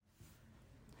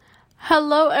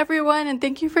Hello, everyone, and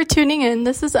thank you for tuning in.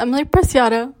 This is Emily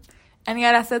Preciado. And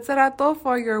Yaracet Cerato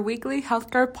for your weekly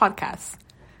healthcare podcast.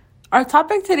 Our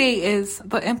topic today is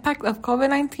the impact of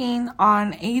COVID-19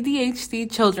 on ADHD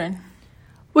children.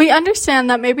 We understand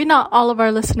that maybe not all of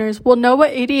our listeners will know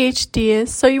what ADHD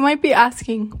is, so you might be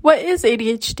asking, what is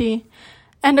ADHD?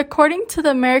 And according to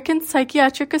the American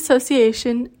Psychiatric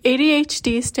Association,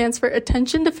 ADHD stands for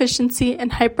Attention Deficiency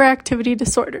and Hyperactivity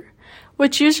Disorder,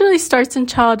 which usually starts in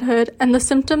childhood and the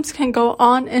symptoms can go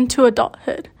on into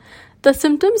adulthood. The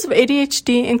symptoms of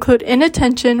ADHD include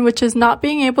inattention, which is not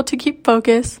being able to keep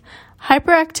focus,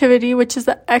 hyperactivity, which is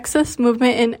the excess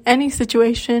movement in any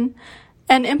situation,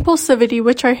 and impulsivity,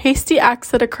 which are hasty acts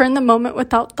that occur in the moment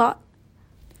without thought.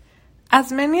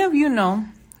 As many of you know,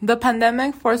 the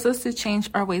pandemic forced us to change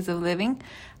our ways of living,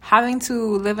 having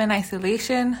to live in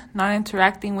isolation, not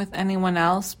interacting with anyone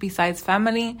else besides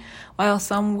family, while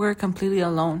some were completely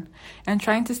alone, and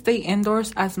trying to stay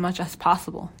indoors as much as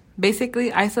possible,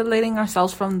 basically isolating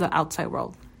ourselves from the outside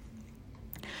world.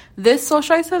 This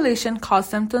social isolation caused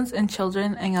symptoms in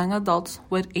children and young adults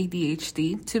with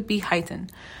ADHD to be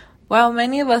heightened. While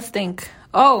many of us think,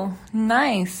 oh,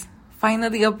 nice,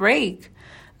 finally a break,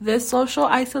 this social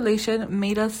isolation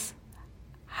made us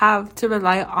have to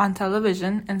rely on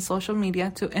television and social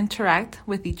media to interact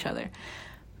with each other.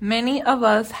 Many of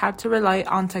us had to rely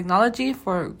on technology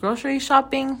for grocery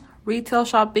shopping, retail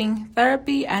shopping,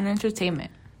 therapy, and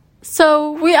entertainment.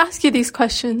 So we ask you these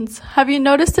questions. Have you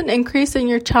noticed an increase in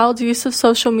your child's use of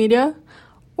social media?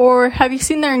 Or have you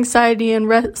seen their anxiety and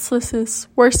restlessness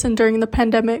worsen during the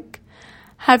pandemic?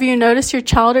 Have you noticed your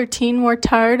child or teen more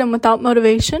tired and without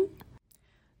motivation?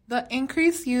 The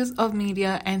increased use of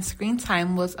media and screen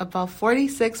time was about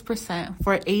 46%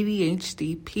 for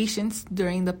ADHD patients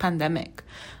during the pandemic,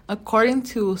 according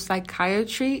to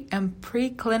psychiatry and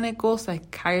preclinical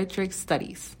psychiatric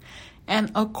studies.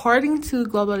 And according to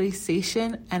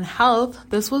globalization and health,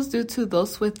 this was due to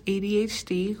those with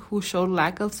ADHD who showed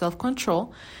lack of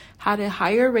self-control, had a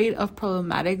higher rate of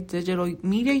problematic digital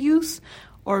media use,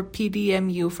 or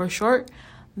PDMU for short,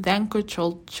 than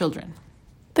controlled children.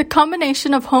 The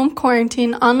combination of home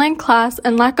quarantine, online class,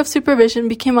 and lack of supervision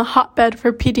became a hotbed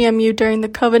for PDMU during the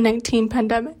COVID-19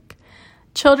 pandemic.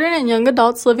 Children and young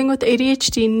adults living with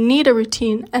ADHD need a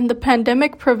routine, and the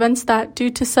pandemic prevents that due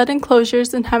to sudden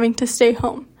closures and having to stay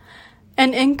home.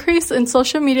 An increase in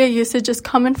social media usage is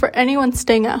common for anyone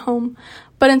staying at home,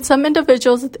 but in some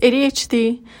individuals with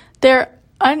ADHD, they're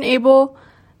unable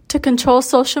to control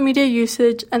social media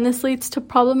usage, and this leads to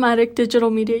problematic digital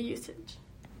media usage.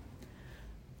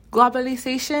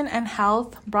 Globalization and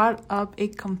health brought up a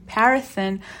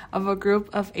comparison of a group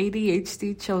of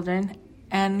ADHD children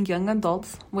and young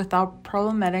adults without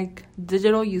problematic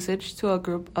digital usage to a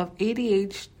group of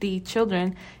ADHD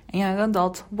children and young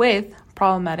adults with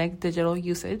problematic digital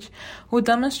usage, who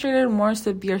demonstrated more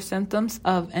severe symptoms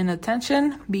of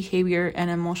inattention, behavior and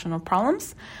emotional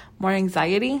problems, more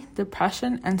anxiety,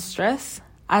 depression, and stress,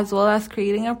 as well as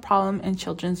creating a problem in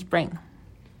children's brain.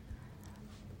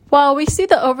 While we see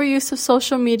the overuse of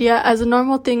social media as a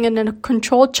normal thing in a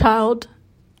controlled child,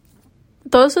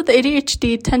 those with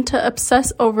ADHD tend to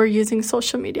obsess over using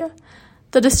social media.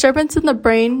 The disturbance in the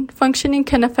brain functioning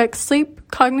can affect sleep,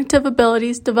 cognitive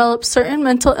abilities, develop certain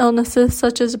mental illnesses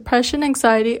such as depression,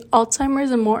 anxiety,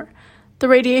 Alzheimer's, and more. The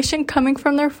radiation coming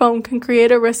from their phone can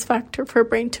create a risk factor for a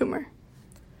brain tumor.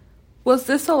 Was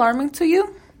this alarming to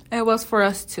you? It was for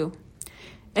us too.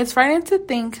 It's frightening to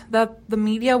think that the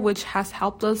media, which has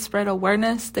helped us spread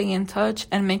awareness, stay in touch,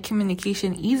 and make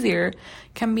communication easier,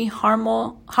 can be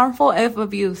harmful if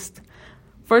abused.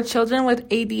 For children with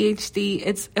ADHD,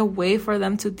 it's a way for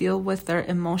them to deal with their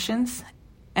emotions,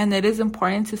 and it is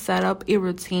important to set up a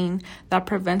routine that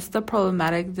prevents the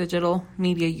problematic digital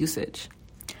media usage.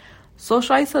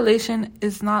 Social isolation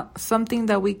is not something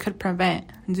that we could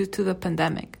prevent due to the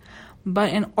pandemic.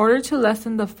 But in order to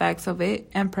lessen the effects of it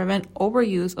and prevent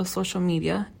overuse of social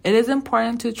media, it is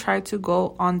important to try to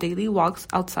go on daily walks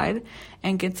outside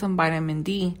and get some vitamin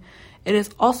D. It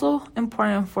is also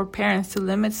important for parents to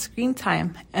limit screen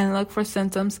time and look for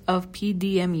symptoms of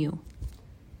PDMU.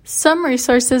 Some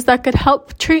resources that could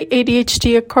help treat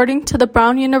ADHD according to the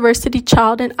Brown University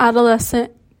Child and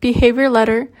Adolescent Behavior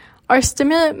Letter are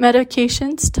stimulant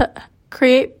medications to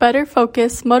create better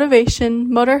focus,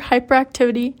 motivation, motor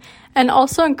hyperactivity, and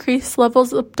also increase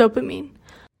levels of dopamine.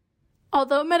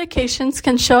 Although medications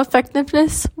can show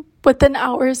effectiveness within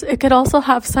hours, it could also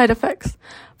have side effects.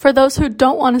 For those who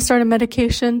don't want to start a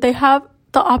medication, they have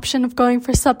the option of going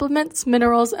for supplements,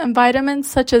 minerals, and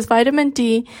vitamins such as vitamin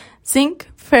D, zinc,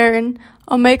 ferrin,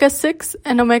 omega-6,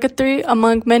 and omega-3,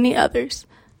 among many others.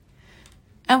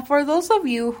 And for those of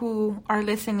you who are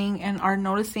listening and are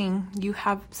noticing you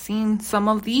have seen some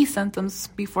of these symptoms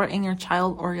before in your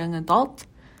child or young adult,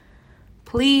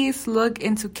 please look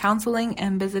into counseling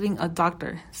and visiting a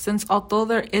doctor, since although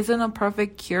there isn't a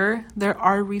perfect cure, there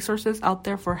are resources out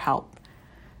there for help.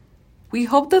 We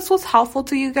hope this was helpful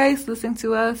to you guys listening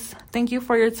to us. Thank you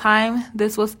for your time.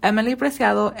 This was Emily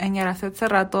Preciado and Yaracet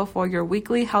Cerrato for your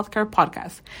weekly healthcare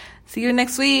podcast. See you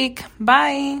next week.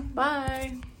 Bye.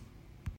 Bye.